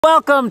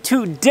Welcome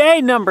to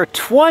day number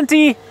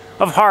 20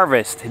 of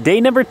harvest, day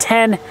number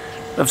 10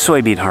 of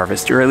soybean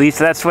harvest, or at least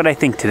that's what I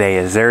think today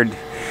is.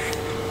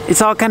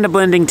 It's all kind of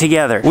blending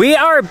together. We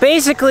are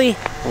basically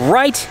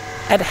right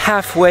at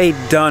halfway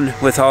done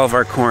with all of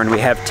our corn. We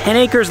have 10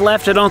 acres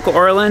left at Uncle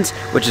Orlyn's,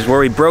 which is where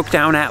we broke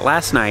down at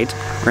last night.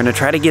 We're gonna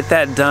try to get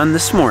that done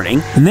this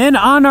morning. And then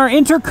on our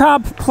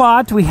intercrop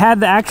plot, we had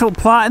the actual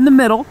plot in the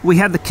middle, we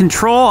had the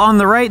control on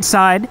the right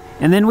side,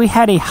 and then we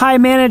had a high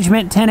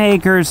management 10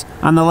 acres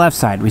on the left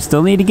side. We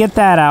still need to get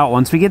that out.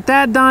 Once we get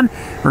that done,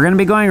 we're gonna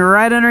be going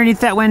right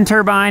underneath that wind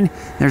turbine.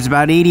 There's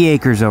about 80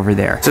 acres over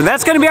there. So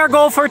that's gonna be our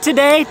goal for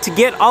today, to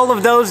get all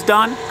of those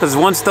done, because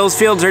once those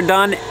fields are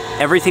done,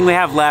 everything we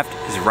have left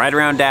is right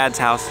around Dad's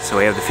house. So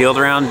we have the field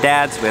around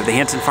Dad's, we have the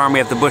Hanson farm, we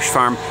have the Bush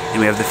farm, and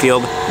we have the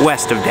field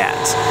west of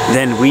Dad's.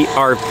 Then we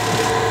are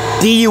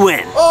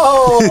DUN.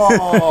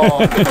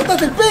 Oh,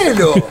 cortate el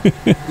pelo.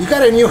 You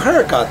got a new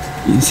haircut.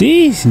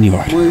 Sí,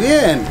 señor. Muy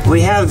bien.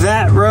 We have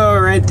that row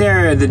right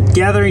there. The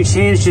gathering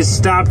chains just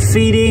stopped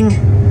feeding,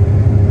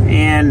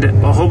 and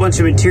a whole bunch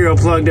of material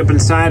plugged up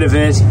inside of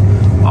it.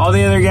 All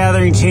the other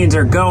gathering chains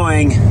are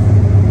going.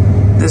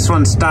 This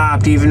one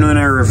stopped even when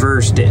I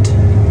reversed it.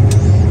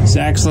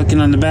 Zach's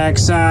looking on the back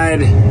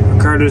side.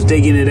 Ricardo's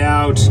digging it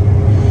out.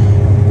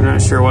 We're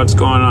not sure what's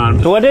going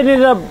on. So what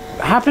ended up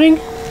happening?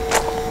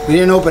 We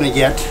didn't open it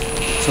yet,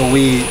 so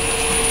we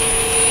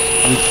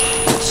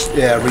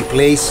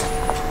replaced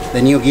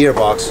the new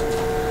gearbox.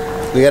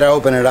 We gotta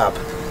open it up.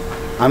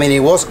 I mean, it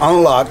was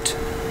unlocked.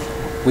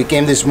 We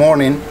came this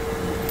morning,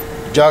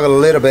 juggled a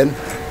little bit,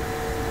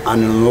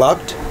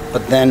 unlocked,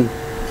 but then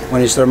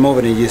when you start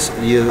moving it,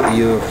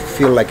 you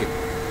feel like it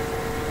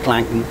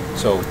clanking.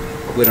 So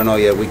we don't know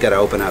yet. We gotta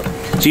open up.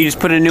 So you just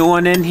put a new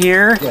one in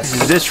here? Yes.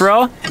 Is this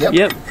row? Yep.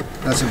 Yep.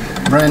 That's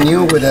a brand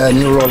new with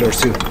new rollers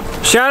too.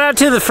 Shout out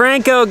to the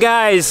Franco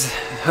guys.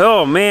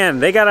 Oh man,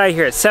 they got out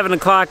here at 7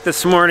 o'clock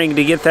this morning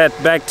to get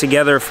that back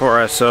together for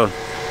us. So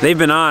they've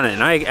been on it.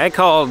 And I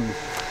called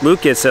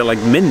Lucas at like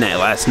midnight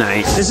last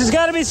night. This has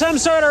got to be some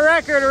sort of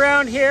record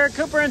around here.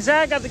 Cooper and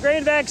Zach got the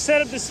grain vac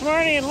set up this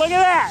morning, and look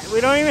at that. We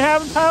don't even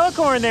have a pile of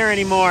corn there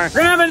anymore.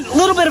 We're gonna have a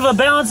little bit of a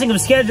balancing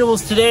of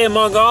schedules today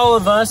among all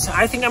of us.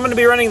 I think I'm gonna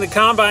be running the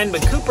combine,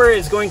 but Cooper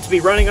is going to be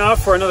running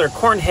off for another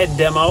corn head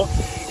demo.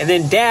 And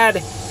then Dad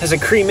has a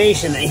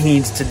cremation that he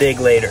needs to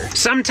dig later.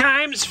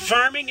 Sometimes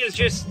farming is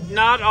just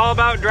not all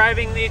about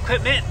driving the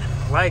equipment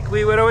like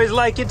we would always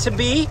like it to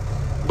be,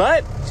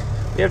 but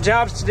we have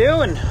jobs to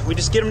do and we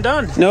just get them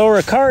done. No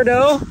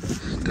Ricardo.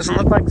 Doesn't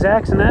look like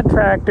Zach's in that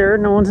tractor.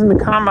 No one's in the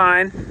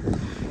combine.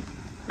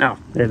 Oh,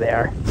 there they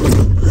are.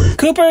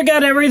 Cooper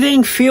got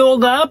everything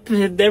fueled up.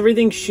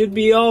 Everything should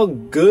be all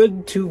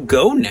good to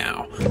go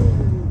now.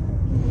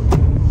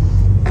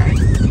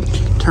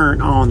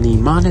 Turn on the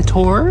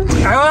monitor.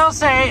 I will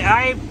say,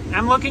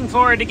 I'm looking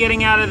forward to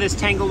getting out of this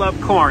tangled up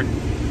corn.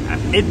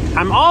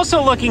 I'm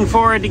also looking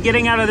forward to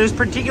getting out of this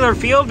particular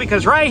field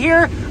because right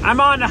here,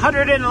 I'm on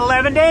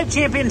 111 days,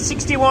 champion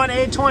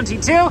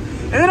 61A22,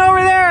 and then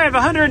over there I have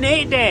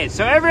 108 days.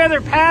 So every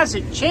other pass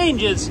it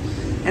changes,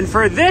 and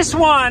for this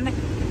one,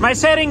 my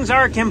settings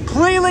are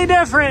completely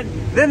different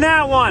than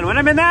that one. When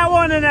I'm in that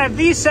one and I have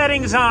these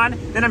settings on,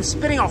 then I'm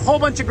spitting a whole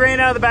bunch of grain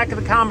out of the back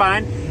of the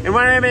combine. And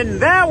when I'm in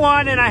that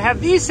one and I have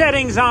these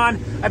settings on,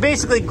 I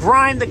basically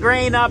grind the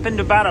grain up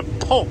into about a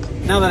pulp.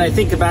 Now that I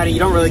think about it, you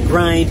don't really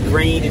grind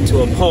grain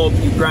into a pulp,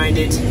 you grind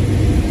it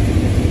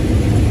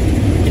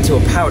into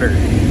a powder.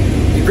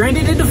 You grind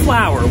it into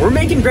flour. We're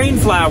making grain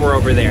flour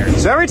over there.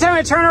 So every time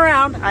I turn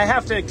around, I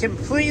have to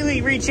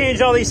completely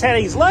rechange all these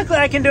settings. Luckily,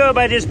 I can do it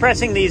by just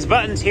pressing these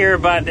buttons here,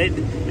 but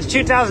it's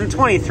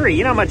 2023.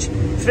 You know how much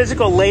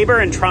physical labor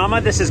and trauma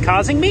this is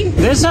causing me?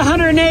 This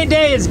 108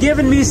 day is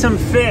giving me some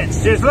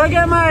fits. Just look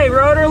at my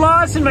rotor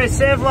loss and my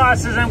sieve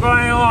loss as I'm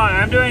going along.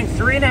 I'm doing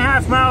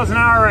 3.5 miles an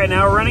hour right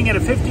now, running at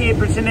a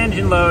 58%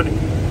 engine load.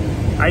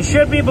 I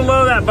should be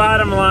below that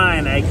bottom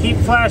line. I keep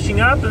flashing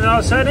up and then all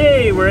of a sudden,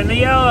 hey, we're in the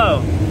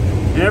yellow.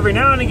 And every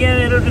now and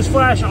again, it'll just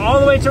flash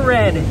all the way to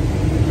red.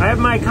 I have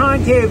my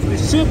concave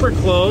super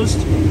closed.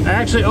 I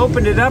actually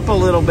opened it up a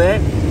little bit.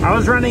 I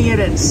was running it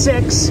at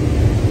 6.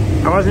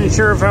 I wasn't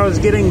sure if I was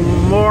getting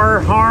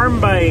more harm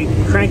by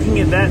cranking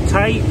it that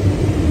tight.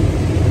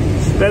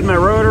 Sped my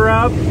rotor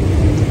up.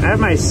 I have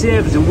my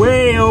sieves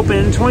way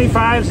open.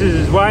 25s is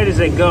as wide as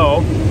they go.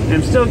 And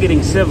I'm still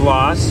getting sieve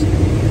loss.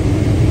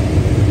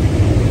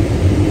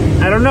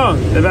 I don't know.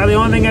 About the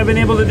only thing I've been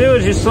able to do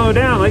is just slow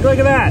down. Like, look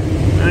at that.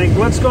 Like,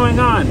 what's going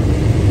on?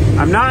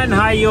 I'm not in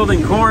high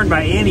yielding corn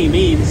by any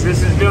means.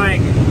 This is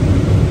doing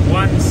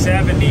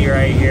 170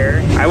 right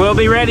here. I will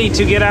be ready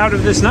to get out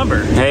of this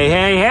number. Hey,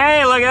 hey,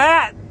 hey, look at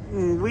that.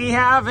 We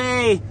have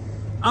a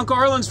Uncle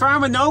Orlyn's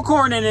farm with no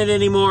corn in it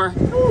anymore.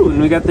 Ooh, and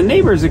we got the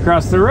neighbors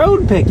across the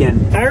road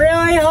picking. I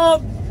really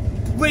hope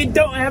we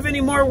don't have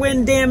any more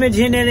wind damage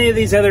in any of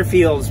these other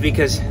fields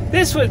because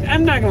this was,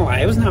 I'm not gonna lie,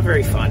 it was not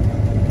very fun.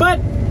 But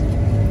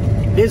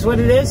it is what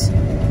it is.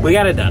 we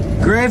got it done.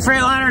 Gray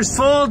Freightliner's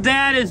full.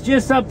 Dad is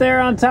just up there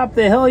on top of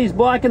the hill. He's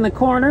blocking the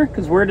corner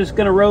because we're just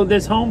gonna road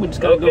this home. We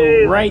just gotta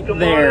go right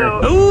there.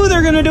 Ooh,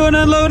 they're gonna do an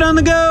unload on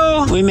the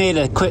go. We made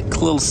a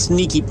quick little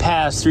sneaky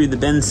pass through the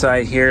bin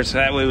site here so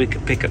that way we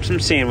could pick up some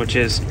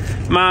sandwiches.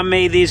 Mom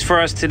made these for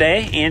us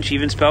today and she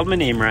even spelled my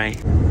name right.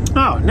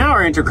 Oh, now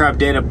our intercrop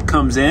data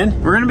comes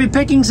in. We're gonna be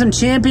picking some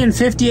Champion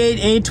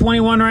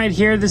 58A21 right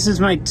here. This is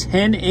my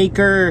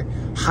 10-acre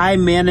high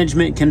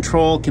management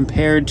control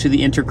compared to the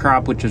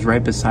intercrop, which is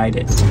right beside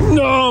it.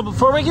 No,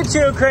 before we get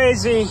too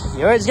crazy,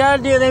 you always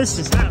gotta do this.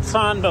 It's not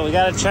fun, but we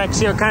gotta check,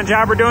 see what kind of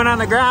job we're doing on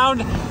the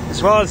ground,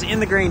 as well as in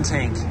the grain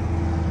tank.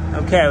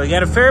 Okay, we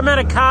got a fair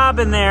amount of cob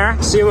in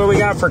there. See what we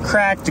got for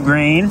cracked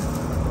grain.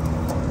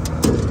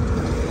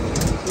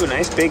 Ooh,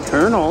 nice big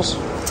kernels.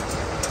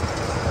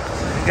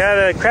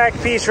 Got a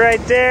cracked piece right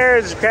there.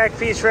 There's a cracked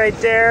piece right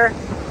there.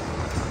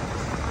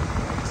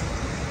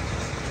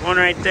 One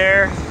right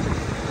there.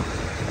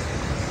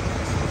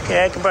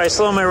 Okay, I can probably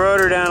slow my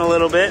rotor down a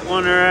little bit.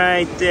 One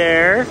right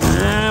there.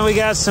 And we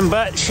got some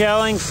butt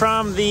shelling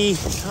from the,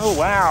 oh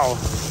wow.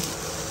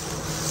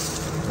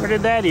 Where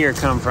did that ear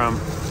come from?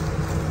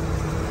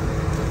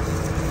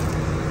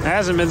 It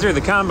hasn't been through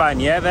the combine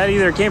yet. That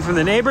either came from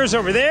the neighbors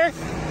over there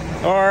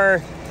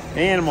or the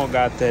animal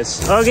got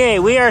this. Okay,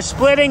 we are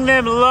splitting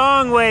them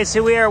long way,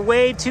 so we are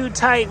way too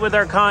tight with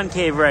our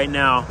concave right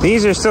now.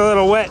 These are still a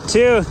little wet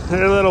too.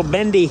 They're a little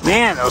bendy.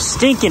 Man, those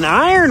stinking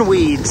iron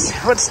weeds.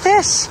 What's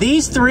this?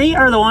 These three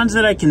are the ones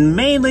that I can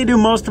mainly do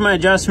most of my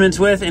adjustments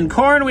with. In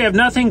corn, we have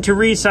nothing to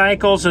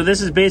recycle, so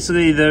this is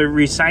basically the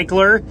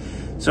recycler.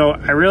 So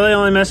I really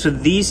only mess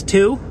with these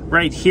two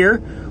right here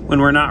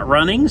when we're not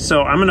running.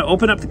 So I'm gonna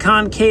open up the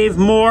concave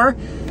more,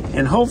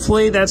 and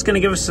hopefully that's gonna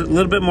give us a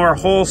little bit more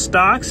whole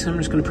stocks. I'm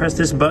just gonna press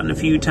this button a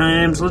few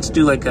times. Let's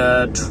do like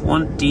a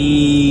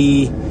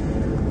 20,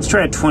 let's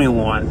try a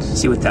 21,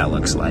 see what that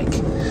looks like.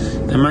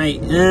 I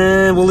might,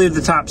 we'll leave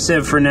the top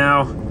sieve for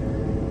now,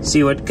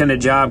 see what kind of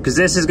job, because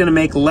this is gonna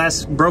make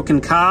less broken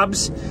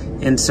cobs,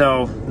 and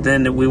so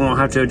then we won't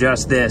have to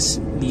adjust this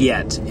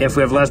yet. If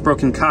we have less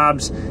broken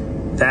cobs,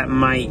 that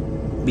might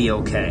be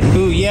okay.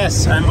 Ooh,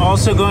 yes, I'm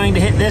also going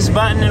to hit this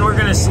button and we're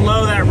gonna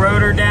slow that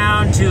rotor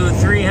down to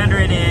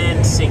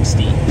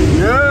 360.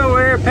 No,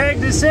 we're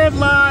pegged to sieve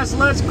loss.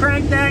 Let's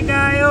crank that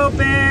guy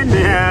open.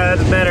 Yeah,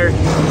 that's better.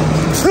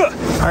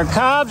 Our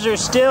cobs are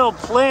still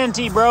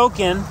plenty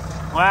broken.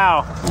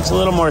 Wow, it's a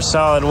little more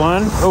solid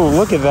one. Oh,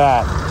 look at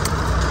that.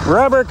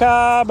 Rubber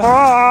cob.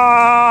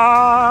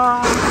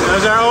 Oh,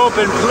 those are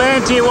open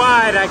plenty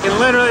wide. I can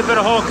literally put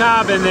a whole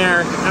cob in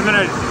there. I'm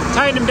gonna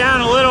tighten them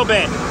down a little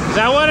bit.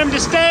 I want them to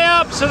stay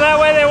up so that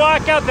way they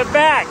walk out the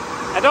back.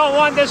 I don't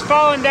want this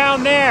falling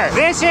down there.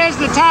 This is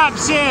the top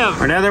sieve.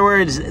 Or in other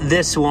words,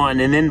 this one.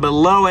 And then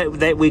below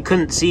it that we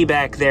couldn't see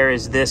back there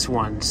is this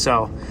one.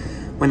 So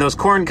when those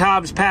corn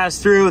cobs pass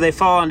through, they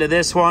fall onto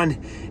this one,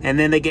 and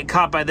then they get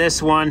caught by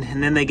this one,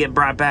 and then they get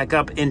brought back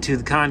up into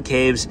the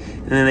concaves,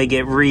 and then they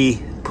get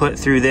put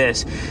through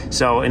this.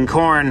 So in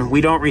corn,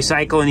 we don't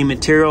recycle any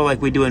material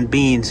like we do in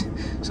beans.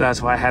 So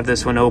that's why I have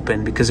this one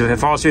open, because if it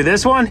falls through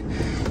this one,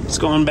 it's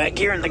going back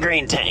here in the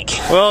grain tank.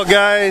 Well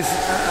guys,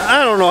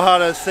 I don't know how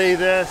to say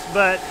this,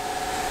 but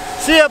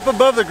see up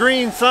above the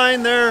green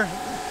sign there?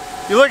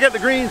 You look at the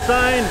green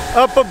sign,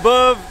 up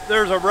above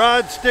there's a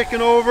rod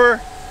sticking over.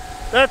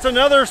 That's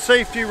another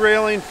safety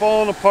railing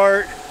falling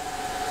apart.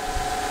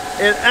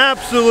 It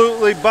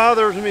absolutely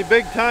bothers me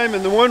big time,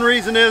 and the one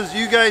reason is,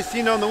 you guys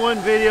seen on the one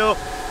video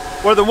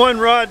where the one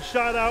rod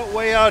shot out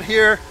way out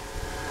here.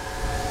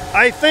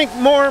 I think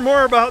more and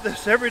more about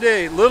this every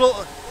day.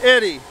 Little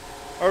Eddie,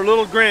 our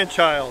little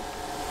grandchild.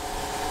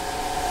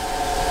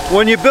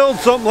 When you build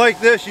something like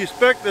this, you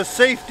expect the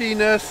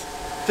safetiness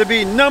to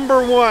be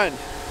number one.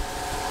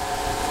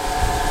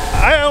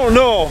 I don't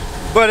know,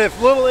 but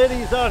if little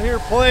Eddie's out here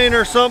playing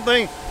or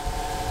something,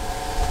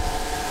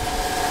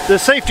 the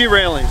safety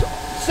railings,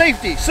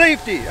 safety,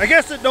 safety. I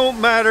guess it don't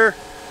matter,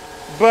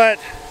 but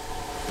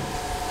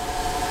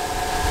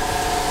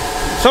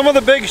some of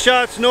the big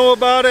shots know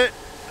about it.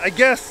 I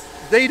guess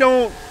they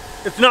don't,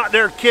 it's not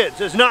their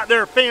kids, it's not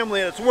their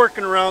family that's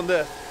working around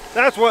this.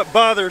 That's what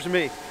bothers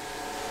me.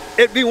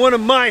 It'd be one of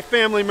my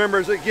family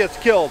members that gets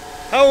killed.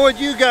 How would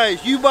you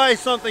guys, you buy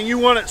something, you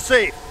want it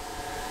safe.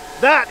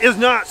 That is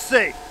not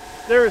safe.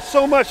 There is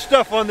so much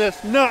stuff on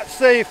this not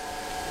safe.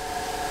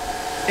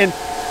 And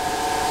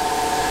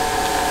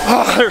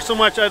oh, there's so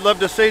much I'd love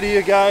to say to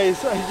you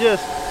guys.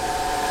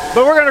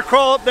 But we're gonna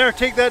crawl up there and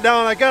take that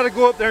down. I gotta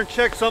go up there and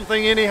check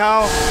something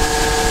anyhow.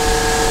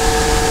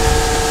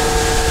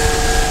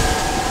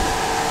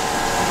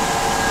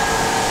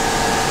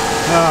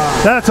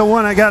 That's the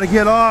one I gotta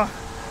get off.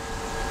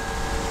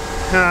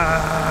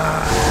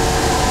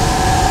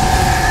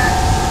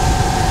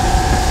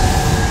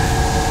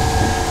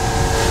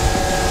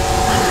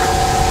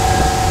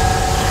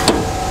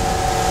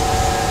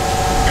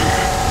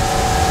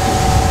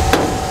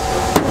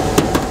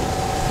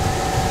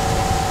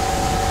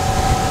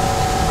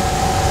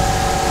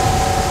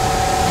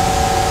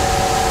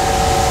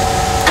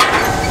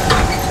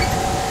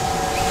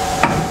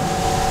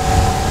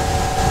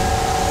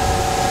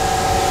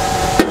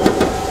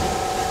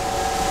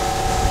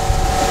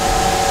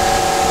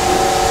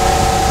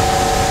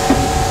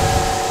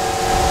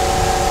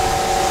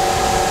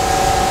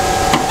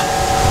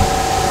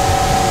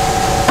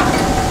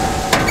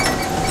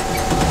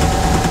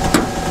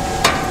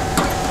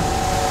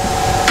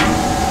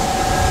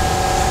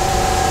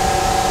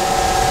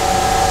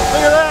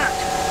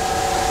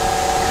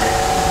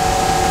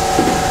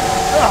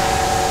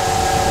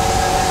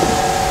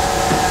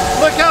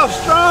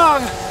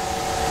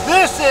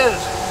 this is.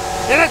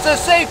 And it's a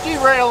safety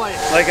railing.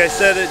 Like I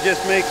said, it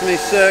just makes me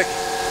sick.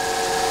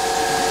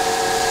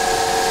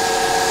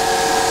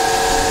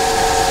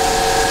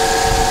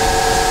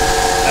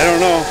 I don't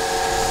know.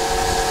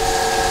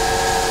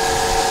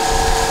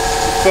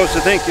 You're supposed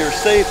to think you're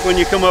safe when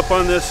you come up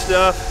on this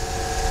stuff.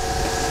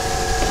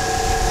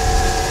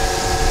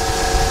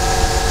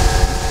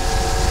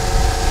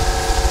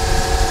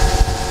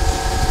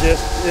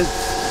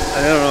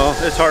 I don't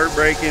know, it's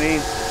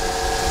heartbreaking.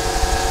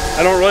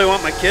 I don't really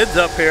want my kids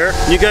up here.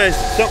 You guys,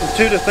 something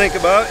too to think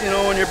about, you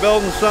know, when you're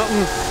building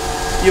something,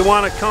 you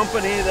want a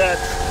company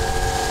that's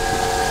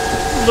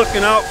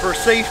looking out for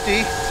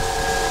safety.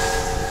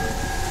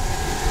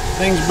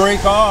 Things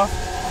break off,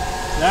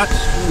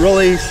 that's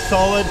really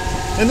solid.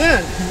 And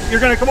then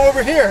you're gonna come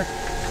over here.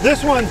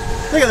 This one,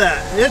 look at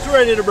that, it's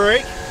ready to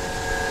break.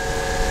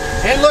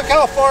 And look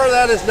how far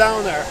that is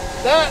down there.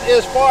 That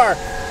is far.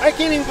 I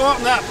can't even go up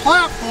on that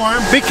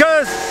platform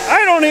because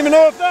I don't even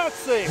know if that's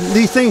safe.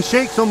 These things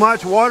shake so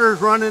much, water's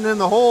running in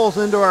the holes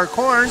into our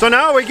corn. So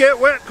now we get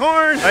wet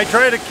corn. I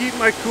try to keep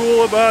my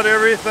cool about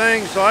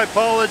everything, so I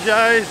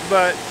apologize,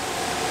 but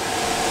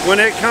when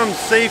it comes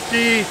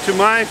safety to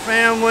my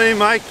family,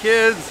 my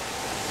kids,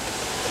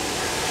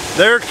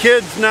 their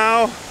kids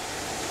now.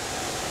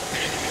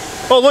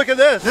 Oh, look at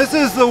this. This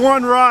is the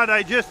one rod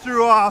I just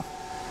threw off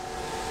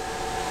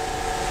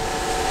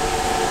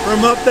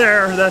from up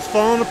there that's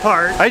falling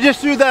apart. I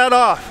just threw that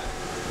off.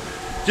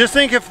 Just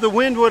think if the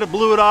wind would have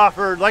blew it off,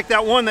 or like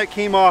that one that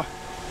came off.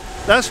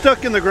 That's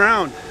stuck in the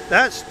ground.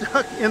 That's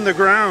stuck in the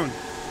ground.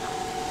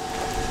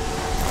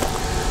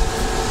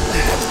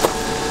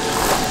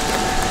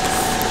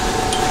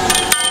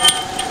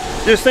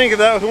 Just think if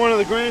that was one of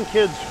the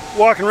grandkids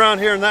walking around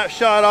here and that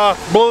shot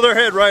off, blow their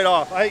head right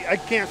off. I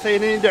can't say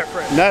it any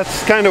different. And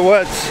that's kind of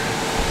what's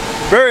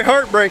very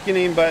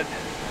heartbreaking, but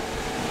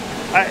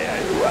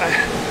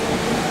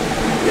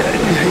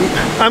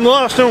I'm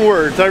lost in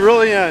words, I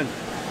really am.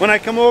 When I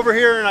come over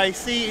here and I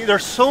see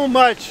there's so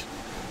much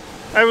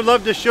I would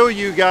love to show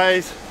you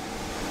guys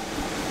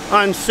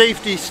on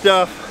safety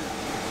stuff.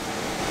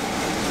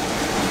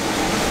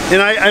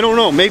 And I don't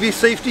know, maybe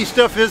safety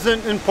stuff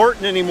isn't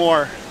important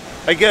anymore.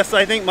 I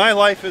think my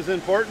life is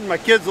important, my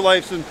kids'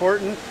 life's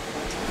important.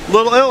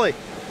 Little Ellie,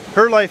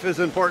 her life is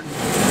important.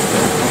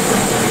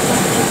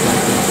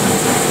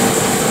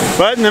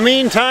 But in the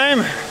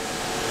meantime,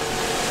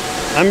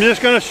 I'm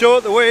just going to show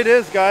it the way it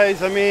is,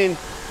 guys. I mean,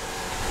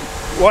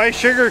 why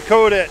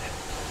sugarcoat it?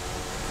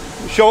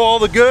 Show all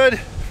the good,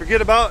 forget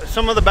about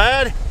some of the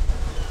bad.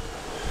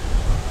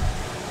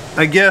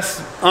 I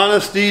guess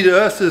honesty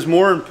to us is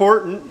more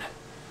important.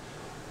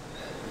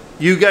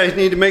 You guys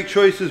need to make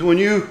choices when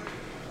you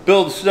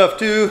build stuff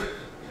too.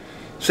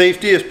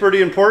 Safety is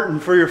pretty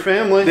important for your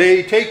family.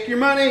 They take your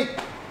money,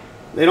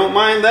 they don't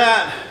mind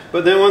that,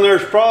 but then when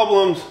there's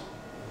problems,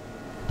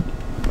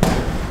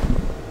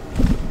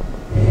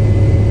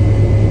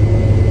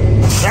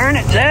 darn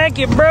it, Zach,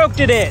 you broke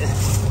it.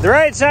 The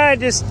right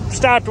side just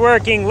stopped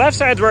working. Left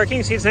side's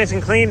working, see it's nice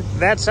and clean.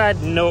 That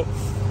side, nope.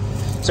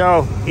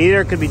 So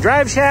either it could be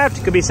drive shaft,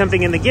 it could be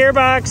something in the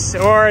gearbox,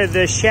 or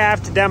the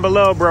shaft down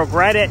below broke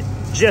right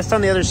just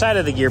on the other side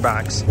of the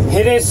gearbox.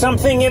 It is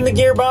something in the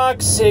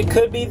gearbox. It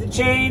could be the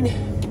chain.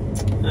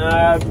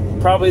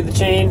 Probably the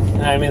chain.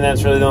 I mean,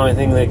 that's really the only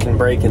thing that can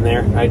break in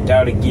there. I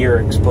doubt a gear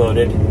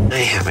exploded. I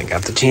haven't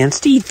got the chance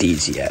to eat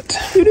these yet.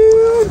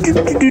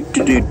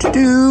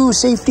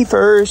 Safety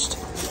first.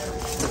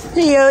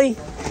 Hey, Ellie.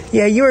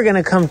 Yeah, you were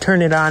gonna come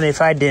turn it on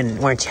if I didn't,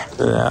 weren't you?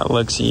 That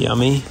looks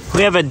yummy.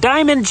 We have a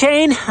diamond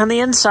chain on the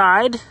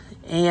inside,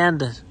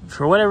 and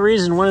for whatever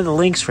reason, one of the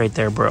links right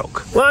there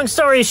broke. Long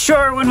story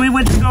short, when we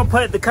went to go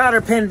put the cotter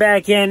pin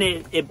back in,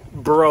 it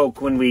broke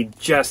when we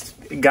just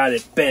got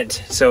it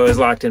bent, so it was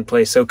locked in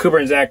place. So Cooper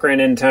and Zach ran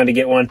in town to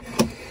get one.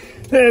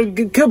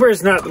 Cooper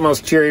is not the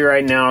most cheery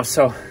right now,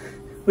 so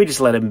we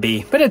just let him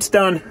be. But it's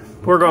done.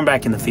 We're going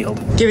back in the field.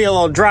 Give you a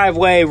little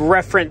driveway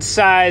reference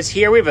size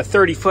here. We have a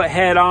 30-foot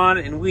head on,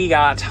 and we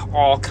got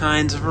all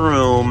kinds of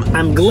room.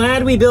 I'm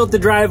glad we built the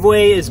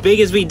driveway as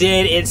big as we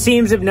did. It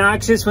seems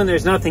obnoxious when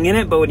there's nothing in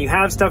it, but when you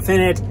have stuff in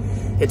it,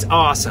 it's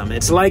awesome.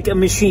 It's like a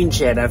machine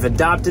shed. I've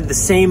adopted the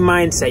same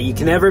mindset. You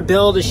can never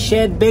build a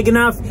shed big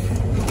enough.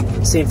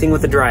 Same thing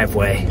with the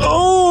driveway.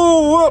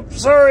 Oh,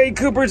 whoops, sorry,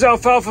 Cooper's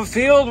alfalfa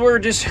field. We're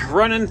just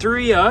running through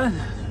ya.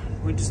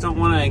 We just don't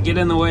want to get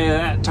in the way of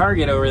that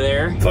target over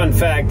there. Fun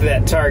fact,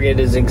 that target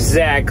is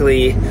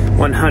exactly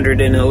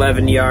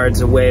 111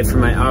 yards away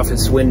from my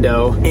office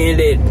window, and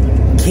it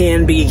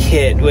can be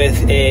hit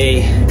with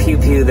a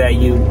pew-pew that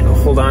you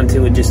hold on to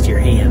with just your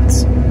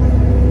hands.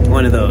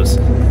 One of those.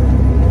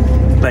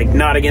 Like,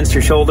 not against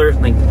your shoulder,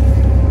 like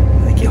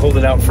you hold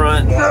it out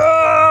front.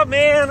 Oh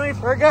man, we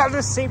forgot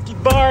the safety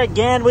bar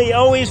again. We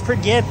always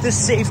forget the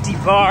safety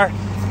bar.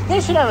 They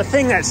should have a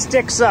thing that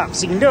sticks up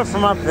so you can do it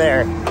from up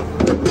there.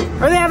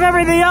 Or they have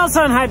everything else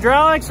on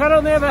hydraulics. Why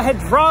don't they have a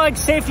hydraulic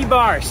safety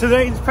bar so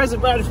they can press it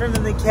right from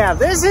in the cab?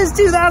 This is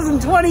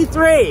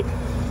 2023.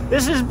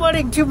 This is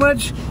putting too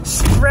much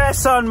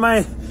stress on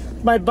my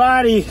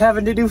body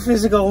having to do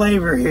physical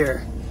labor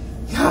here.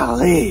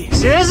 Golly.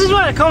 See, this is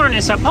what a corn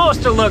is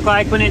supposed to look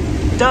like when it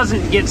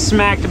doesn't get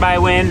smacked by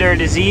wind or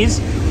disease.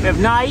 We have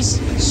nice,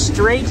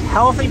 straight,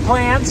 healthy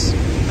plants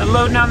that are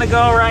loading on the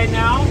go right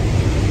now.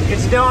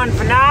 It's doing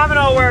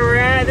phenomenal where we're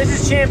at. This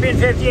is Champion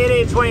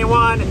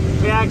 58821.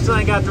 We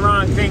accidentally got the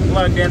wrong thing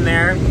plugged in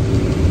there,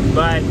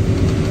 but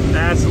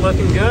that's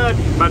looking good,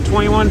 about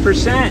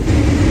 21%.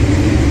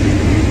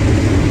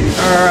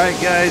 All right,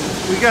 guys,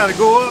 we got to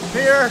go up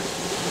here.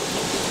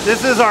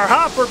 This is our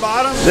hopper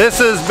bottom. This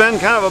has been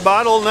kind of a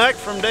bottleneck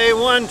from day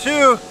one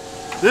too.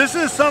 This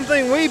is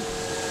something we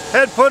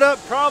had put up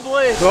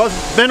probably, well,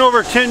 it's been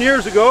over 10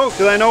 years ago,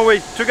 because I know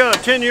we took out a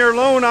 10-year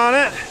loan on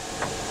it,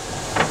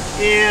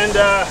 and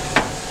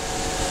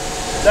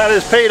that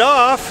is paid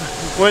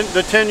off when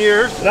the 10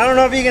 years. But I don't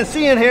know if you can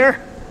see in here.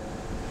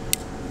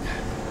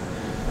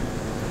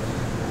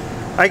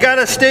 I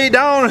gotta stay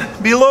down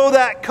below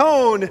that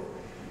cone.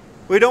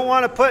 We don't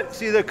want to put,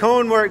 see the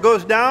cone where it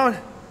goes down?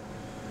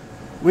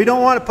 We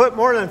don't want to put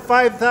more than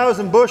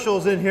 5,000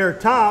 bushels in here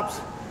tops.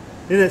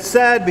 And it's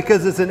sad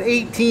because it's an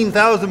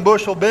 18,000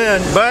 bushel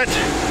bin. But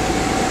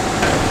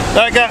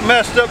that got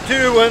messed up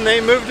too when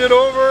they moved it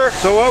over.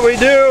 So what we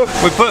do,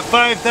 we put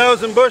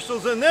 5,000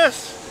 bushels in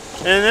this,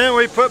 and then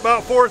we put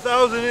about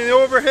 4,000 in the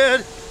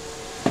overhead.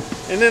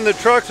 And then the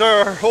trucks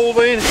are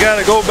holding. You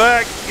gotta go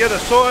back, get a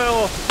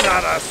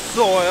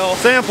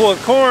sample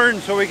of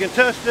corn so we can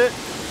test it.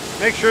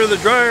 Make sure the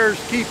dryer's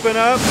keeping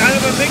up. Kind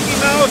of a Mickey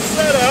Mouse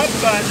setup,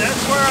 but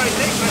that's where I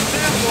take my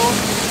sample.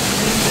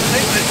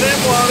 Take my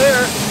sample out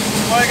there.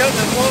 So I got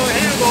this long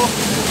handle,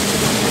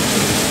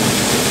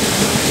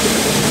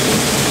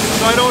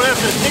 so I don't have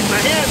to stick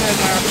my hand in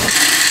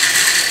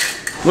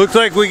there. Looks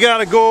like we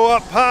gotta go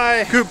up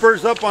high.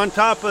 Cooper's up on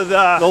top of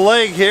the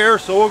leg here,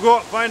 so we'll go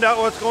up and find out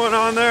what's going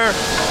on there.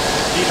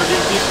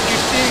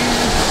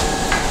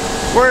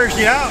 Where's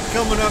the out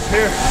coming up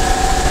here?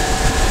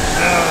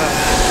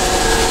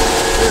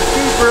 There's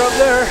Cooper up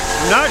there.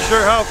 I'm not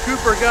sure how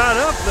Cooper got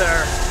up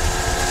there.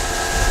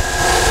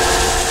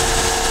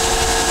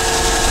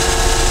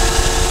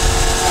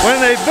 When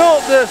they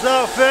built this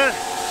outfit,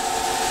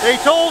 they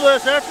told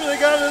us after they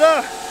got it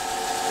up,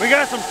 we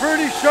got some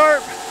pretty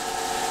sharp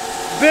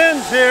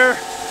bends here.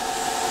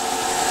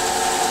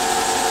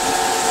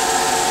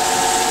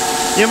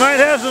 You might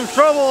have some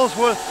troubles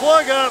with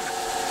plug up,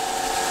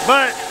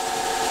 but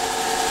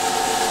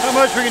not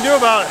much we can do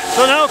about it.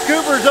 So now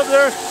Cooper's up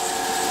there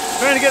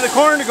trying to get the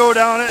corn to go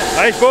down it.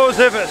 I suppose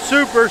if it's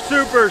super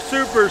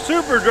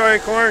dry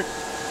corn,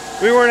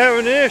 we weren't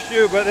having an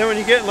issue, but then when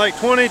you get like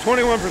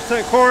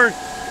 20-21% corn,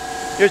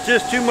 it's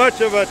just too much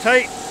of a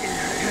tight,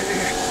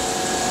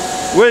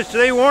 which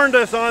they warned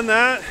us on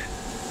that.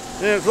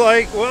 And it's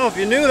like, well, if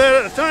you knew that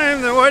at the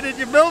time, then why did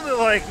you build it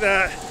like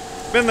that?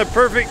 It's been the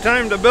perfect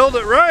time to build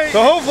it right.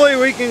 So hopefully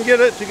we can get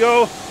it to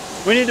go.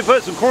 We need to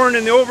put some corn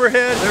in the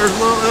overhead. There's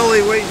little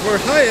Ellie waiting for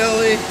us. Hi,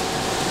 Ellie.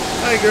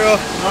 Hi, girl.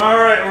 All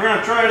right, we're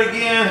gonna try it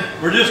again.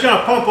 We're just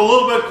gonna pump a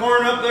little bit of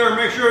corn up there and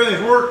make sure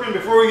everything's working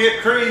before we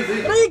get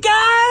crazy.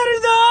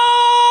 Ricardo!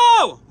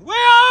 Where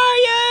are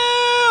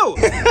you?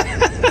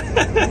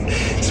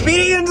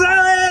 Speedy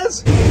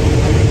Gonzalez!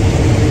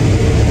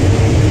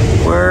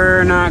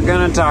 We're not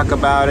gonna talk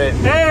about it.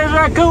 There's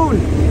Raccoon!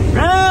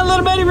 Run,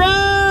 little buddy,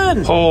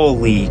 run!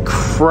 Holy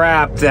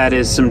crap, that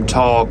is some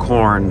tall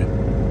corn.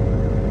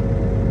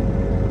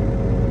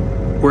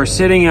 We're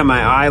sitting at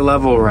my eye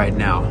level right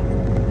now.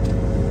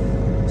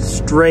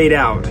 Straight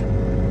out.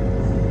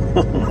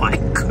 Oh my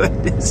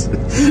goodness.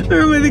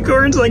 Normally the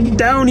corn's like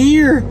down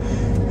here.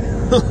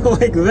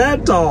 Like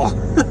that tall.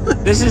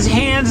 This is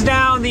hands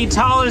down the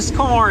tallest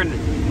corn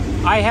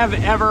I have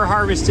ever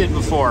harvested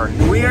before.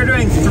 We are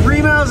doing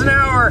 3 miles an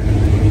hour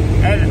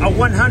at a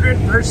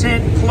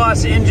 100%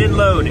 plus engine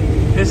load.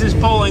 This is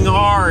pulling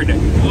hard.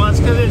 Well, that's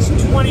because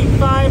it's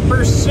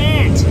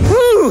 25%.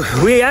 Whew,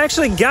 we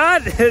actually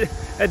got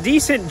a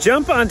decent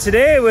jump on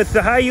today with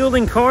the high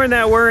yielding corn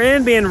that we're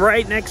in being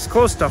right next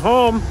close to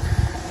home.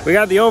 We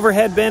got the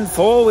overhead bin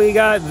full. We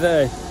got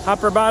the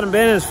hopper bottom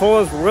bin as full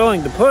as we're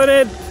willing to put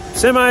it.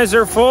 Semis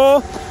are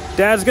full.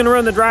 Dad's gonna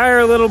run the dryer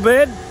a little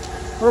bit.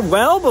 We're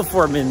well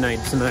before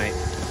midnight tonight.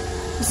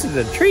 This is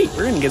a treat.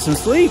 We're gonna get some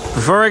sleep.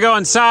 Before we go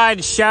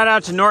inside, shout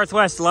out to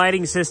Northwest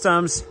Lighting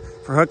Systems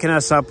for hooking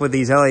us up with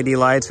these LED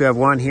lights. We have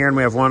one here and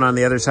we have one on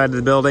the other side of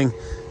the building.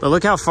 But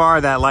look how far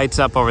that lights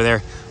up over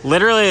there.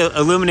 Literally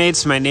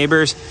illuminates my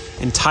neighbor's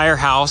entire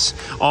house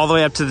all the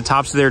way up to the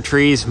tops of their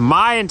trees.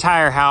 My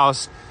entire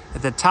house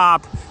at the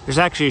top, there's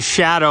actually a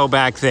shadow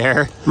back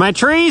there. My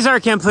trees are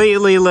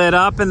completely lit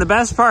up, and the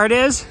best part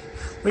is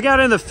we got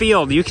in the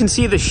field. You can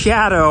see the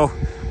shadow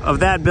of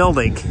that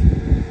building.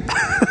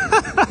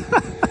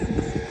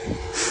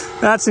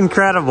 That's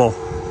incredible.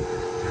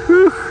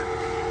 Whew.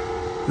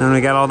 Then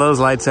we got all those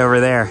lights over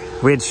there,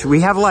 which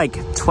we have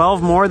like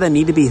 12 more that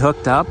need to be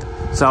hooked up.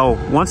 So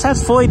once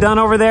that's fully done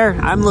over there,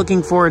 I'm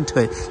looking forward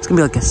to it. It's gonna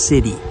be like a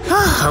city.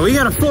 We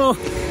got a full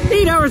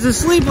 8 hours of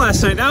sleep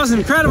last night. That was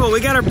incredible.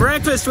 We got our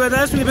breakfast with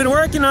us. We've been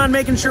working on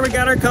making sure we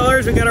got our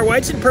colors. We got our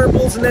whites and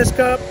purples in this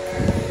cup.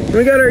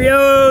 We got our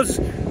yellows,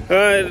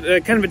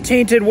 kind of a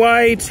tainted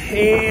white,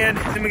 and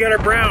then we got our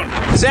brown.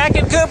 Zach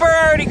and Cooper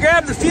already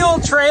grabbed the fuel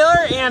trailer,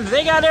 and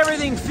they got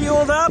everything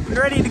fueled up and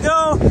ready to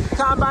go.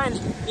 Combine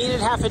needed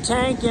half a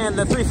tank, and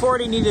the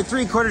 340 needed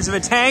 3/4 of a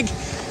tank.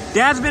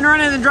 Dad's been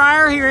running the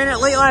dryer. He ran it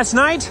late last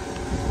night.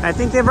 I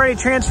think they've already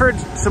transferred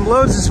some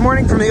loads this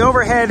morning from the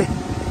overhead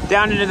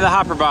down into the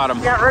hopper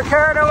bottom. Got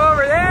Ricardo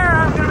over there.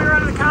 I'm gonna be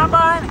running the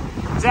combine.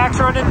 Zach's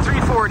running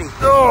 340.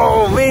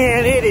 Oh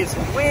man, it is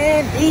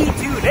windy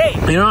today.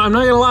 You know, I'm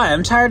not gonna lie,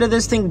 I'm tired of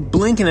this thing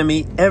blinking at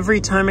me every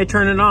time I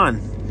turn it on.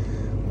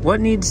 What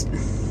needs...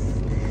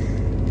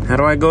 How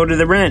do I go to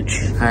the wrench?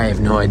 I have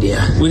no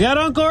idea. We got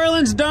Uncle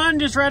Orlyn's done,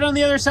 just right on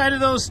the other side of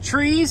those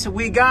trees.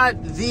 We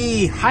got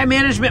the high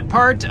management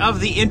part of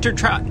the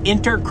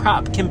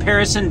intercrop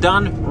comparison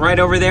done right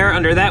over there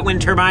under that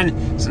wind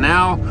turbine. So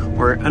now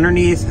we're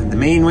underneath the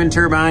main wind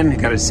turbine. We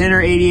got a center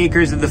 80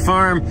 acres of the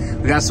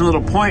farm. We got some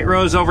little point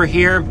rows over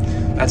here.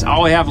 That's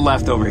all we have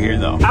left over here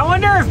though. I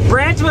wonder if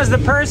Brent was the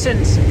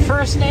person's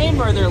first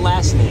name or their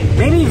last name.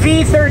 Maybe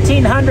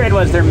V1300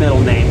 was their middle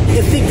name.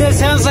 I think that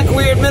sounds like a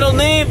weird middle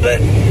name, but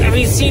have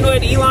you seen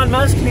what Elon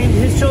Musk named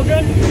his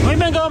children? We've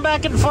been going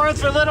back and forth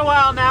for a little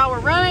while now. We're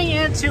running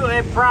into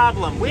a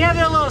problem. We have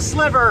that little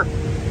sliver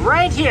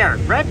right here,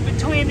 right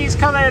between these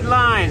colored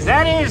lines.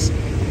 That is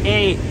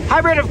a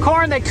hybrid of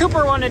corn that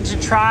Cooper wanted to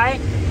try,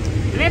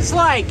 and it's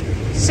like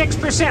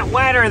 6%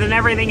 wetter than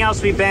everything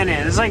else we've been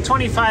in. It's like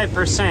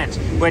 25%,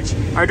 which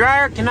our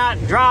dryer cannot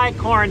dry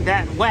corn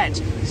that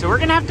wet. So we're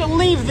gonna have to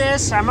leave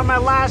this. I'm on my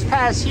last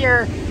pass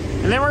here,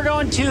 and then we're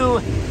going to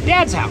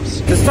Dad's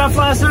house. The stuff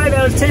last night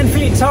that was 10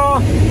 feet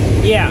tall,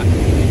 yeah,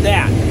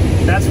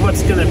 that's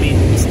what's gonna be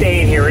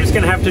staying here. We're just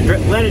gonna have to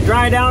let it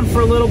dry down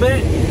for a little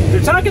bit. They're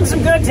talking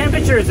some good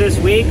temperatures this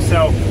week,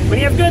 so when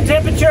you have good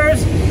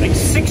temperatures, like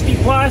 60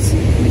 plus,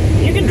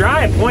 you can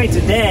dry a point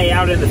a day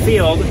out in the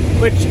field,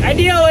 which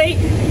ideally,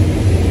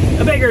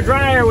 a bigger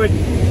dryer would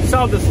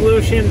solve the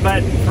solution,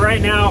 but for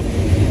right now,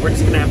 we're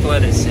just gonna have to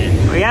let it sit.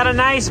 We got a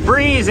nice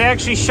breeze. They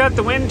actually shut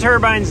the wind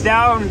turbines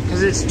down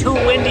because it's too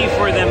windy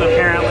for them,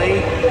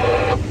 apparently.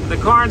 The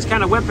corn's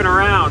kind of whipping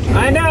around.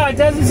 I know, it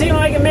doesn't seem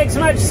like it makes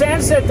much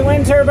sense that the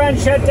wind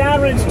turbines shut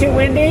down when it's too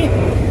windy,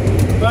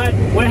 but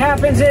what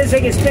happens is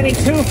they get spinning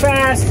too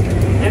fast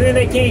and then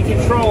they can't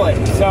control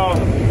it. So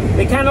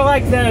they kind of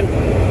like the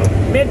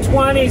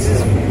mid-20s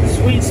is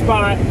the sweet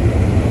spot.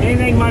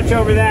 Anything much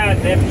over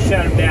that, they have to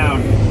shut them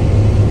down.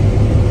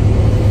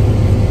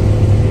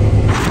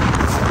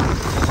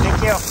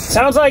 Thank you.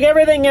 Sounds like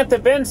everything at the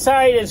bin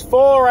site is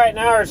full right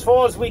now, or as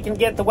full as we can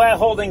get the wet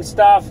holding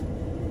stuff.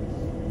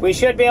 We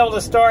should be able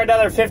to store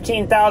another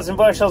 15,000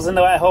 bushels in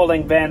the wet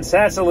holding bin, so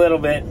that's a little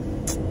bit,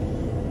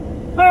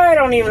 I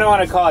don't even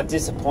want to call it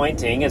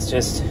disappointing. It's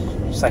just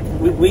like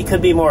we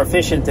could be more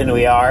efficient than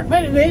we are,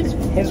 but it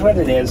is what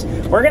it is.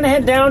 We're going to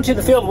head down to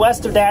the field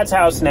west of Dad's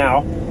house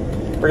now.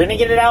 We're going to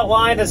get it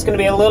outlined. It's going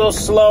to be a little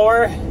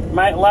slower.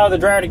 Might allow the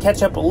dryer to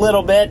catch up a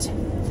little bit.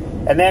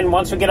 And then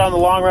once we get on the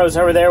long rows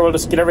over there, we'll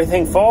just get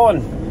everything full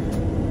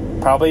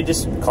and probably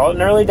just call it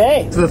an early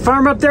day. So the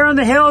farm up there on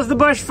the hill is the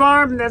Bush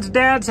farm. That's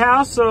Dad's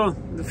house. So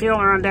the field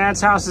around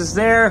Dad's house is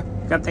there.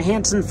 Got the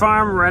Hanson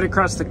farm right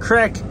across the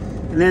creek.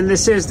 And then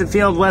this is the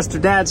field west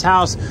of Dad's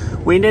house.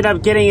 We ended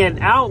up getting it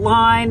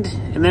outlined,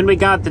 and then we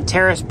got the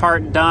terrace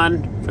part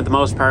done. For the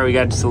most part, we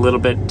got just a little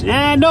bit.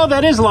 No,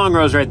 that is long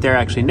rows right there,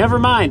 actually. Never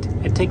mind.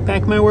 I take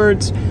back my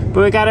words.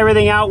 But we got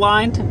everything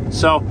outlined.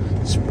 So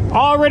it's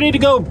all ready to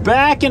go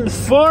back and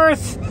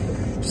forth.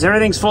 Just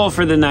everything's full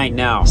for the night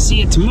now.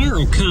 See you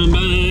tomorrow,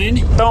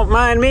 Combine. Don't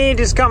mind me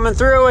just coming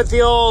through with the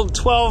old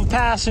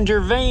 12-passenger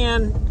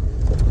van.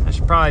 I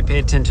should probably pay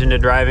attention to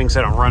driving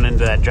so I don't run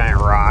into that giant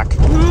rock.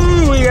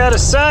 Ooh, we got a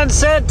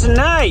sunset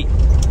tonight.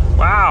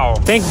 Wow.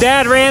 I think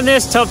Dad ran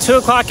this till 2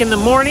 o'clock in the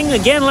morning.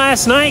 Again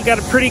last night, got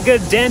a pretty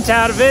good dent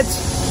out of it.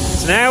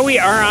 So now we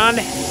are on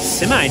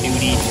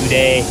semi-duty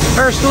today.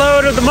 First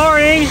load of the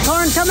morning.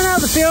 Corn coming out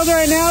of the field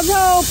right now,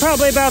 though,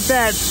 probably about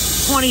that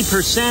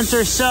 20%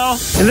 or so.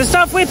 And the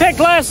stuff we picked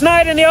last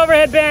night in the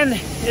overhead bin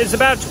is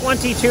about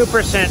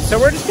 22%. So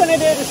we're just gonna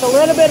do just a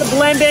little bit of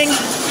blending.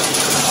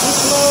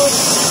 Each load.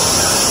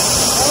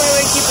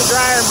 Keep the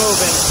dryer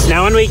moving.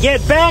 Now when we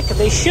get back,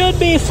 they should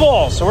be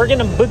full, so we're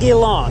gonna boogie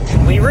along.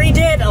 We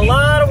redid a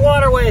lot of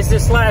waterways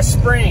this last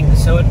spring,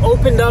 so it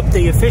opened up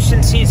the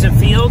efficiencies of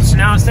fields. So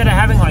now instead of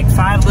having like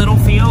 5 little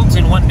fields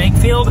in one big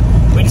field,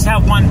 we just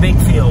have one big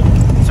field.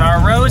 So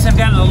our rows have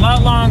gotten a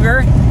lot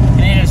longer,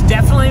 and it has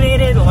definitely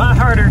made it a lot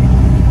harder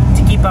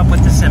to keep up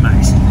with the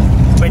semis,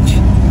 which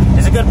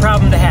is a good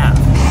problem to have.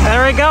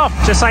 There we go,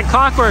 just like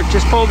clockwork,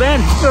 just pulled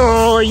in.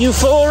 Oh, are you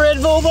full, Red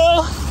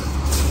Volvo?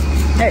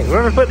 Hey,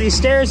 whoever put these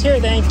stairs here,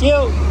 thank you.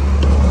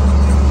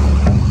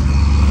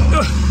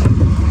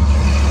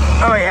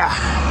 Oh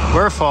yeah,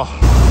 we're full.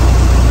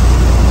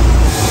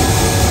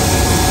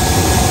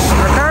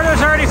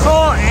 Ricardo's already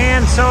full,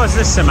 and so is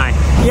this semi.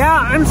 Yeah,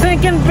 I'm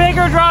thinking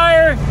bigger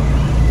dryer.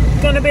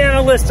 Gonna be on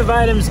a list of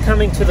items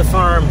coming to the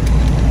farm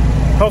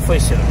Hopefully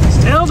soon.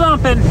 Still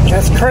dumping.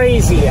 That's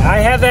crazy. I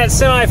have that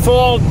semi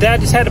full.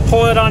 Dad just had to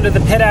pull it onto the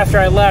pit after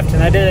I left,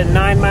 and I did a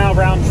 9-mile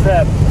round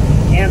trip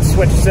and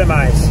switched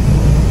semis.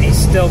 He's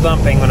still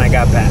dumping when I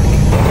got back.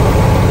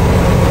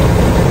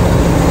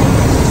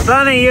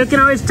 Funny, you can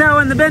always tell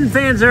when the bin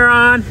fans are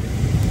on.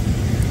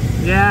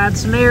 Yeah, it's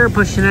some air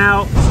pushing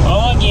out.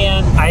 Oh,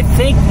 again. I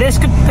think this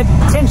could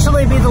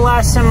potentially be the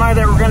last semi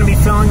that we're going to be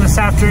filling this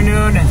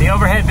afternoon. The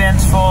overhead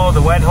bin's full.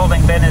 The wet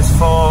holding bin is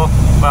full.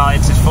 Well,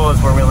 it's as full as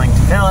we're willing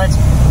to fill it.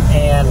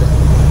 And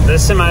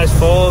this semi is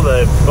full.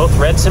 Both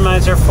red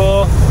semis are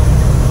full.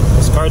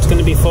 This cart's going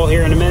to be full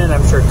here in a minute.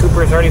 I'm sure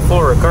Cooper's already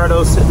full.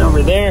 Ricardo's sitting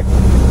over there.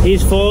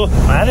 He's full.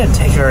 Well, that didn't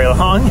take very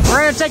long.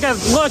 We're going to take a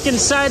look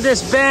inside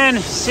this bin,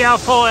 see how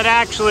full it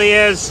actually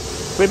is.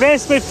 We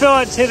basically fill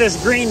it to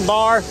this green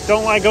bar.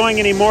 Don't like going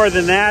any more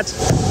than that.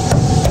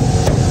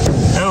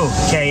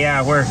 Okay,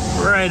 yeah, we're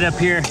right up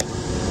here.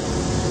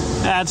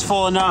 That's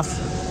full enough.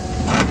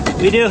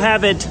 We do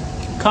have it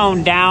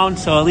coned down,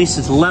 so at least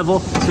it's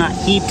level. It's not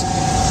heaped.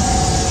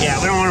 Yeah,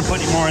 we don't want to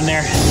put any more in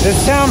there. This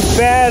sounds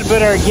bad,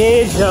 but our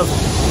gauge of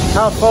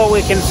how full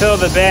we can fill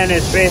the bin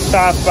is based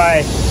off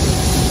by,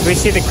 we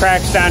see the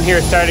cracks down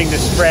here starting to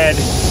spread,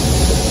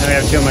 and we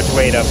have too much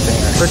weight up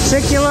there.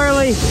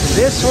 Particularly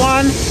this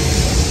one,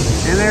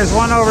 and there's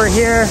one over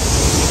here,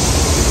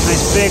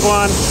 nice big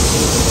one.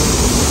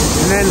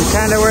 And then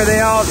kind of where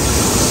they all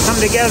come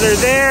together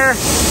there,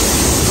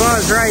 as well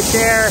as right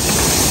there.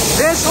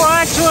 This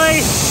side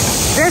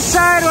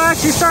will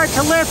actually start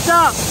to lift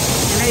up.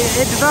 And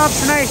it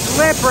develops a nice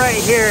lip right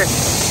here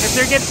if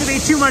there gets to be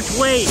too much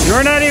weight. And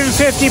we're not even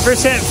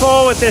 50%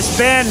 full with this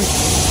bin.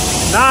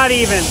 Not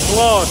even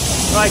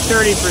close, like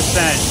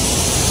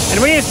 30%.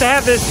 And we used to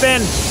have this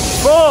bin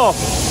full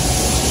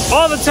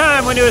all the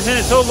time when it was in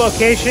its old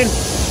location.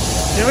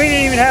 And we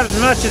didn't even have as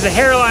much as a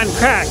hairline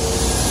crack.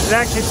 It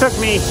actually took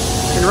me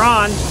and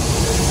Ron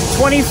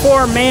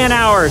 24 man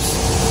hours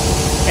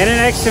and an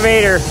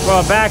excavator, well,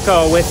 a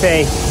backhoe with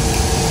a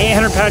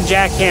 800-pound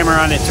jackhammer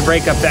on it to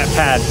break up that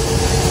pad.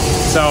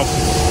 So,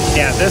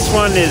 yeah, this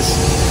one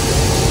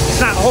it's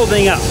not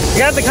holding up.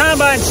 We got the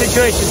combine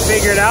situation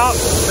figured out,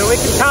 so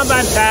we can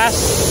combine fast,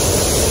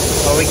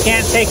 but we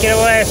can't take it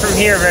away from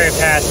here very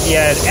fast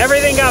yet.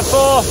 Everything got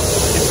full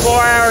in 4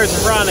 hours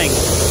of running,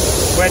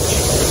 which,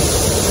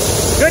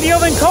 good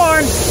yielding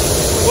corn,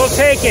 we'll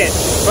take it.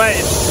 But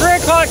it's 3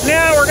 o'clock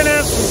now. We're gonna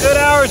have some good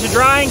hours of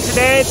drying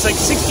today. It's like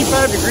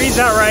 65 degrees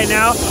out right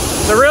now.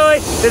 So really,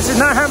 this is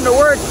not having to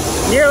work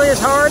nearly as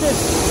hard as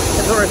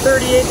if it were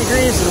 38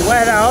 degrees and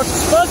wet out.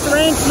 It's supposed to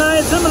rain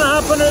tonight, so I'm gonna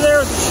hop under there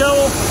with the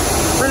shovel.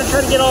 We're gonna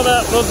try to get all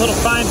those little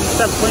fines and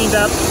stuff cleaned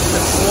up.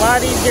 It's a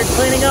lot easier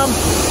cleaning them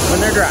when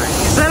they're dry.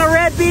 These little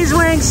red bees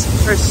wings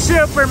are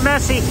super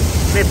messy.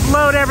 They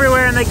float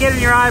everywhere and they get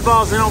in your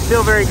eyeballs and they don't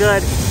feel very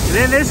good. And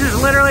then this is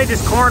literally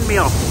just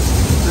cornmeal.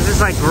 This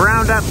is like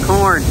ground up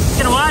corn.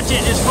 You can watch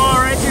it just fall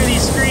right through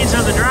these screens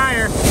on the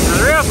dryer. Now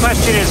the real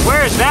question is,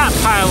 where is that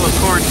pile of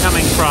corn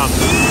coming from?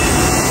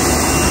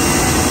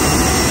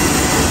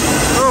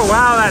 Oh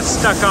wow, that's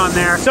stuck on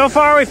there. So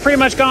far we've pretty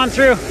much gone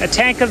through a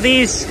tank of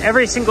these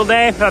every single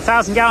day. About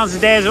 1,000 gallons a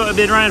day is what we've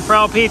been running for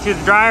LP through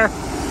the dryer.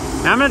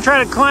 Now I'm gonna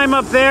try to climb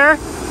up there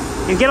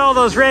and get all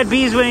those red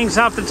bees wings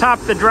off the top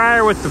of the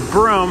dryer with the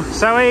broom. So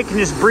that way it can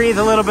just breathe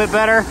a little bit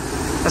better.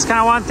 That's kind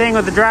of one thing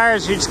with the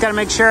dryers, you just gotta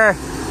make sure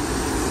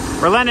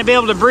we're letting it be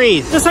able to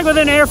breathe. Just like with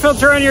an air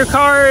filter on your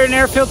car or an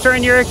air filter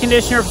in your air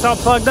conditioner, if it's all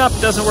plugged up, it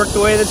doesn't work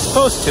the way that it's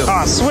supposed to.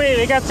 Oh, sweet,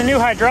 we got the new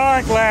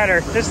hydraulic ladder.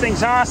 This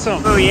thing's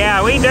awesome. Oh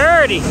yeah, we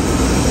dirty.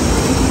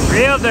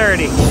 Real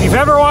dirty. If you've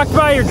ever walked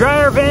by your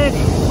dryer vent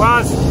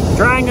while it's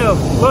drying a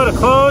load of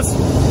clothes,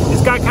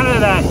 it's got kind of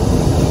that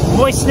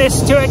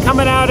moistness to it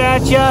coming out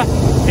at you.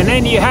 And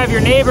then you have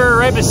your neighbor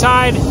right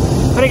beside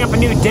putting up a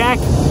new deck.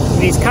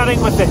 And he's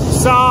cutting with the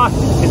saw,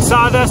 and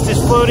sawdust is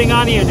floating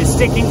on you and it's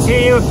sticking to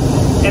you.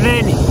 And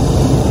then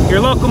your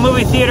local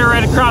movie theater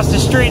right across the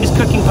street is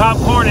cooking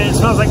popcorn and it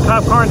smells like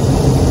popcorn.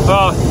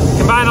 Well,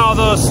 combine all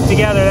those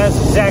together, that's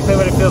exactly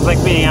what it feels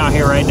like being out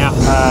here right now.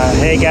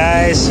 Hey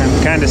guys,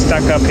 I'm kind of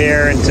stuck up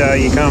here until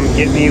you come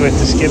get me with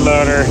the skid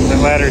loader. The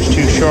ladder's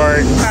too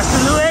short.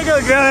 That's the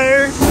Lego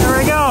dryer. There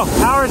we go.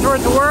 Hours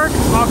worth of work,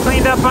 all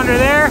cleaned up under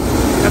there.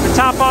 Got the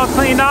top all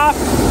cleaned off.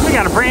 We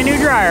got a brand new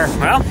dryer.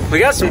 Well, we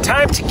got some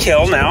time to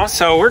kill now,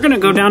 so we're gonna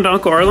go down to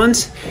Uncle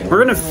Orlyn's.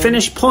 We're gonna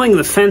finish pulling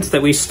the fence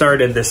that we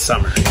started this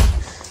summer.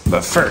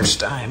 But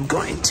first, I'm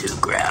going to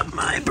grab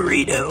my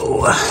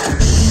burrito.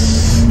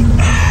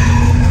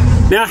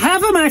 Now,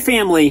 half of my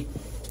family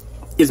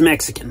is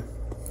Mexican,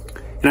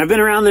 and I've been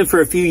around them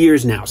for a few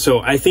years now, so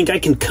I think I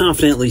can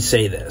confidently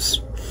say this.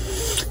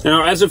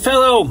 Now, as a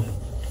fellow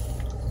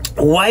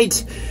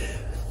white,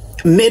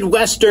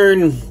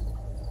 Midwestern,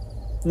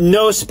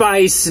 no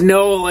spice,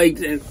 no, like,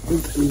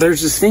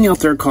 there's this thing out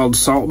there called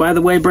salt, by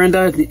the way,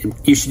 Brenda.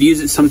 You should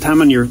use it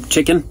sometime on your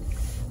chicken.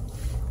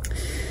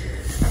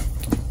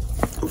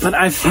 But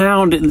I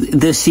found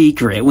the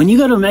secret. When you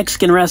go to a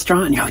Mexican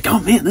restaurant and you're like, oh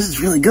man, this is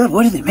really good.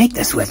 What do they make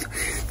this with?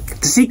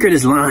 The secret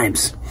is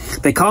limes.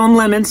 They call them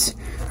lemons.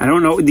 I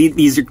don't know,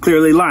 these are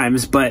clearly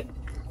limes, but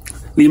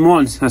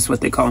limons, that's what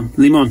they call them,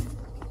 limon.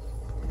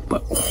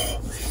 But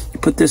you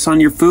put this on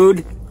your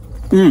food,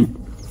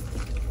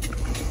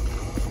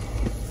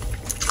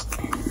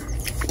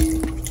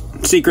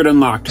 Secret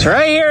unlocked. So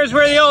right here is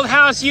where the old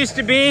house used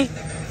to be.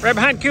 Right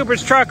behind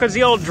Cooper's truck was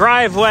the old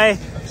driveway.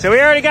 So we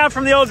already got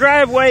from the old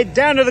driveway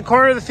down to the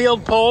corner of the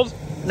field pulled.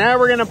 Now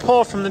we're gonna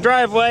pull from the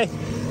driveway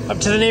up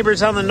to the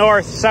neighbors on the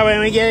north. So when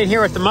we get in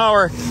here with the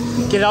mower,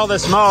 get all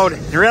this mowed.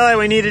 And really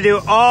we need to do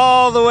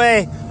all the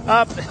way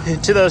up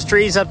to those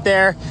trees up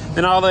there,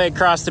 then all the way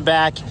across the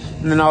back,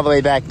 and then all the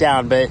way back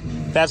down. But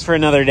that's for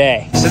another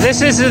day. So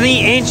this is the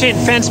ancient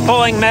fence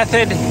pulling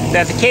method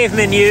that the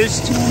cavemen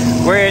used,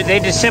 where they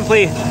just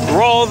simply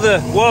roll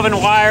the woven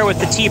wire with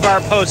the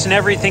T-bar posts and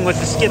everything with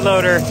the skid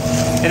loader.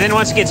 And then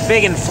once it gets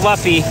big and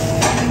fluffy,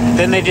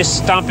 then they just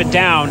stomp it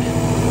down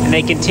and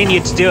they continue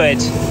to do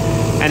it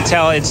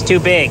until it's too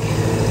big.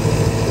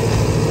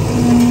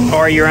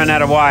 Or you run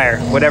out of wire,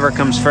 whatever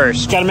comes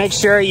first. Gotta make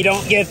sure you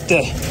don't get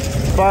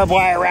the barbed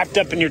wire wrapped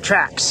up in your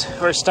tracks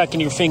or stuck in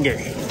your finger.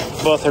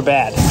 Both are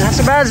bad. That's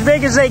about as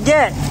big as they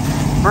get.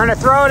 We're gonna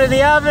throw it in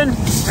the oven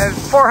at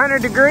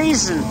 400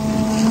 degrees and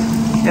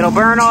it'll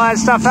burn all that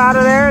stuff out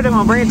of there, then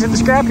we'll bring it to the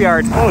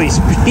scrapyard. Holy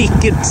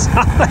speaking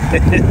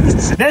solid.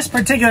 This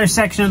particular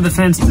section of the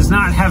fence does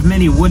not have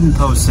many wooden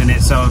posts in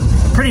it, so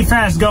pretty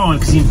fast going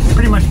because you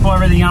pretty much pull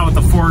everything out with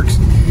the forks.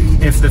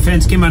 If the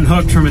fence came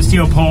unhooked from a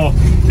steel pole,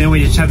 then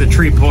we just have the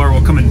tree puller,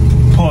 we'll come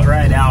and pull it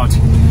right out.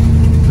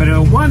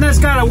 But one that's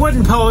got a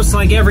wooden post,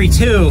 like every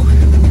two,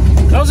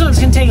 those ones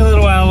can take a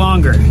little while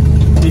longer.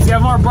 If you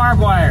have more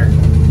barbed wire,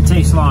 it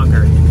takes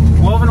longer.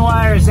 Woven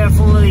wire is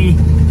definitely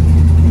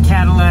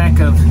Cadillac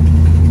of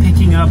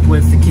picking up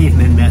with the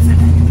caveman method.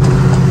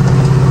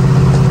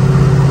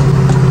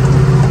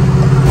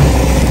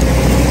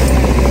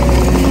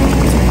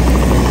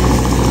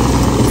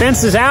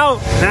 Fence is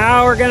out.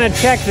 Now we're gonna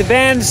check the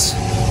bends,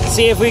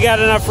 see if we got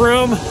enough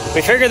room.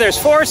 We figure there's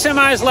 4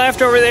 semis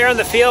left over there in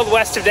the field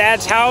west of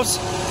Dad's house.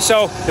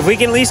 So if we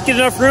can at least get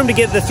enough room to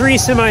get the 3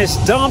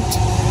 semis dumped,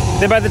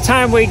 then by the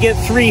time we get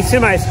 3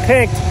 semis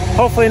picked,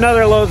 hopefully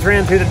another load's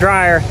ran through the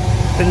dryer,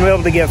 then we'll be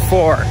able to get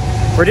 4.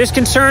 We're just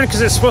concerned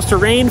because it's supposed to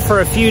rain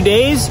for a few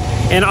days,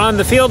 and on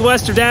the field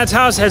west of Dad's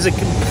house has a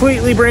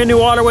completely brand new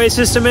waterway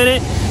system in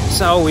it,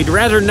 so we'd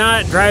rather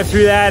not drive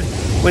through that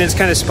when it's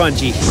kind of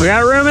spongy. We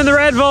got room in the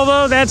red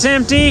Volvo, that's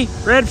empty.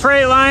 Red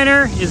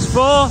Freightliner is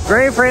full.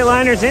 Gray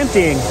Freightliner's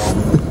emptying.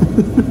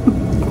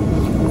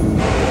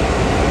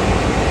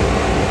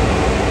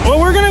 Well,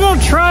 we're gonna go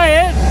try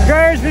it. The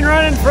dryer's been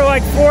running for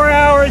like 4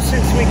 hours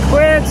since we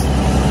quit.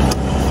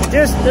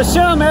 Just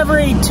assume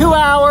every 2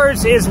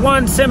 hours is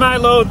 1 semi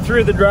load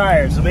through the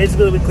dryer. So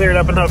basically we cleared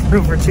up enough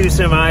room for 2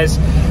 semis.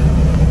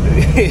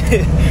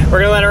 We're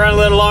gonna let it run a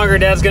little longer.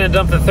 Dad's gonna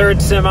dump the 3rd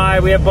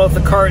semi. We have both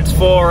the carts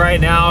full right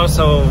now,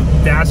 so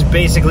that's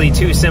basically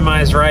 2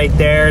 semis right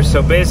there.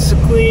 So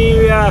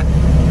basically,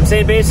 I'm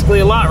saying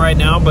basically a lot right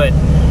now, but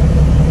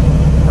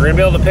we're gonna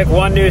be able to pick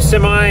 1 new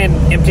semi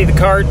and empty the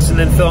carts and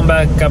then fill them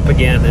back up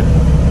again. And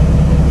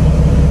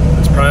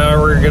that's probably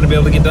all we're gonna be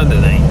able to get done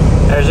tonight.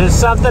 There's just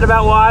something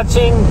about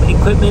watching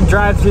equipment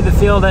drive through the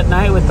field at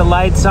night with the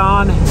lights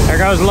on. There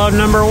goes load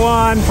number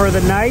 1 for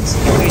the night.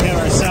 We have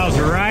ourselves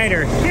a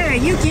rider. Hey,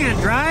 you can't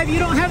drive, you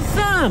don't have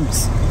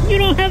thumbs. You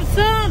don't have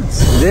thumbs.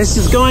 This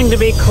is going to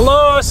be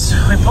close.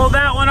 We pulled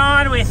that one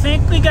on. We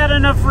think we got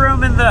enough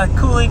room in the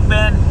cooling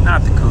bin.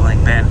 Not the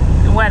cooling bin,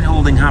 the wet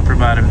holding hopper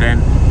bottom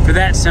bin for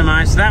that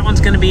semi. So that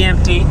one's gonna be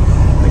empty.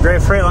 The Gray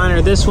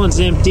Freightliner, this one's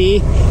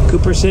empty.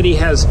 Cooper City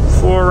has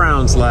 4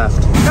 rounds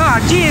left.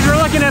 Oh, geez, we're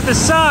looking at the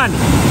sun.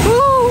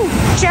 Woo!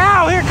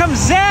 Ciao, here comes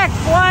Zach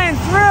flying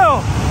through.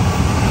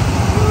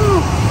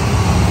 Woo.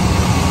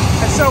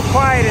 That's so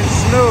quiet and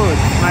smooth,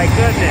 my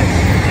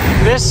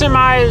goodness. This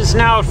semi is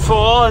now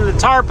full and the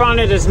tarp on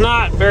it is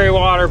not very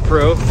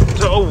waterproof.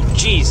 So, oh,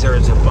 geez,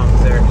 there's a bump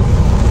there.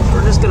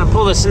 We're just gonna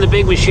pull this in the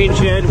big machine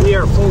shed. We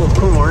are full of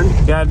corn.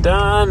 Got it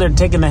done. They're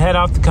taking the head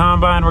off the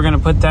combine. We're gonna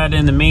put that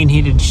in the main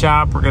heated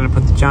shop. We're gonna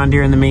put the John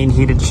Deere in the main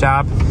heated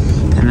shop.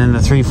 And then the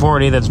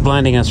 340 that's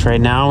blending us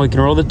right now, we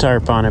can roll the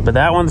tarp on it. But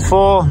that one's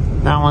full,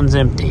 that one's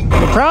empty.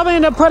 We'll probably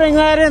end up putting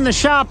that in the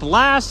shop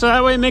last, so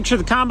that way make sure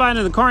the combine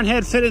and the corn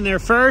head fit in there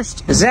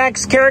first.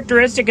 Zach's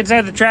characteristic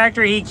inside the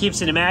tractor, he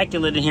keeps it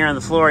immaculate in here on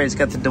the floor. He's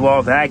got the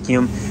DeWalt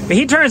vacuum. But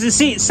he turns the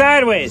seat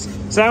sideways,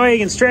 so that way he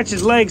can stretch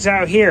his legs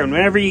out here. And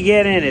whenever you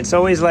get in, it's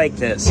always like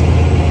this.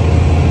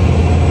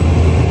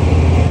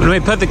 When we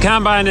put the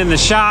combine in the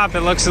shop, it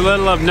looks a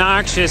little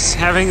obnoxious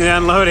having the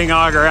unloading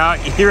auger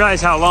out. You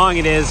realize how long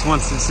it is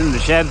once it's in the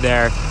shed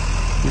there.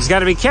 You just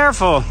gotta be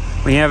careful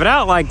when you have it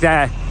out like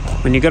that.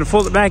 When you're gonna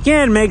fold it back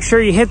in, make sure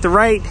you hit the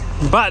right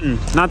button,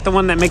 not the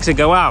one that makes it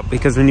go out,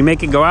 because when you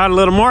make it go out a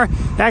little more,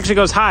 it actually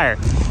goes higher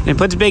and it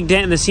puts a big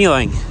dent in the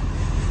ceiling.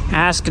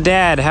 Ask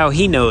Dad how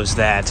he knows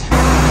that.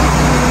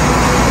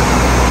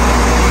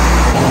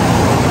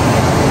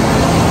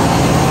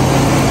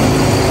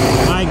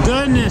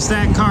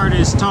 That cart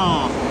is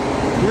tall. Look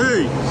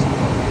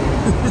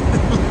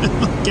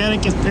at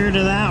it compared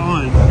to that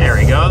one. There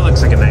we go. It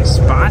looks like a nice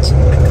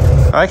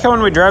I like how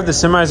when we drive the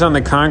semis on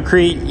the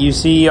concrete, you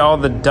see all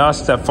the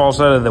dust that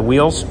falls out of the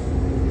wheels.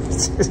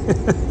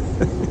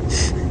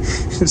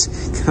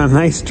 It's got a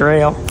nice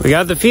trail. We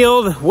got the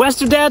field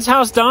west of Dad's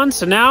house done,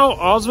 so now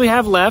all we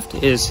have left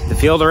is the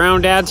field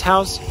around Dad's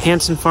house,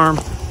 Hanson Farm,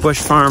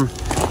 Bush Farm.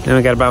 Then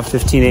we got about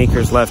 15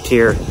 acres left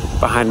here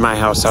behind my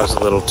house. That was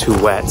a little too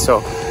wet. So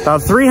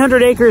about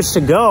 300 acres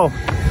to go,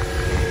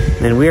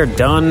 and we are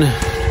done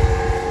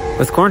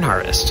with corn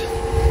harvest.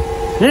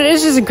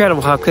 This is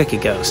incredible how quick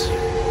it goes.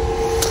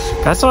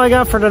 That's all I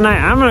got for tonight.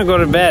 I'm gonna go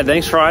to bed.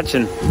 Thanks for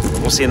watching.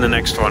 We'll see you in the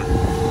next one.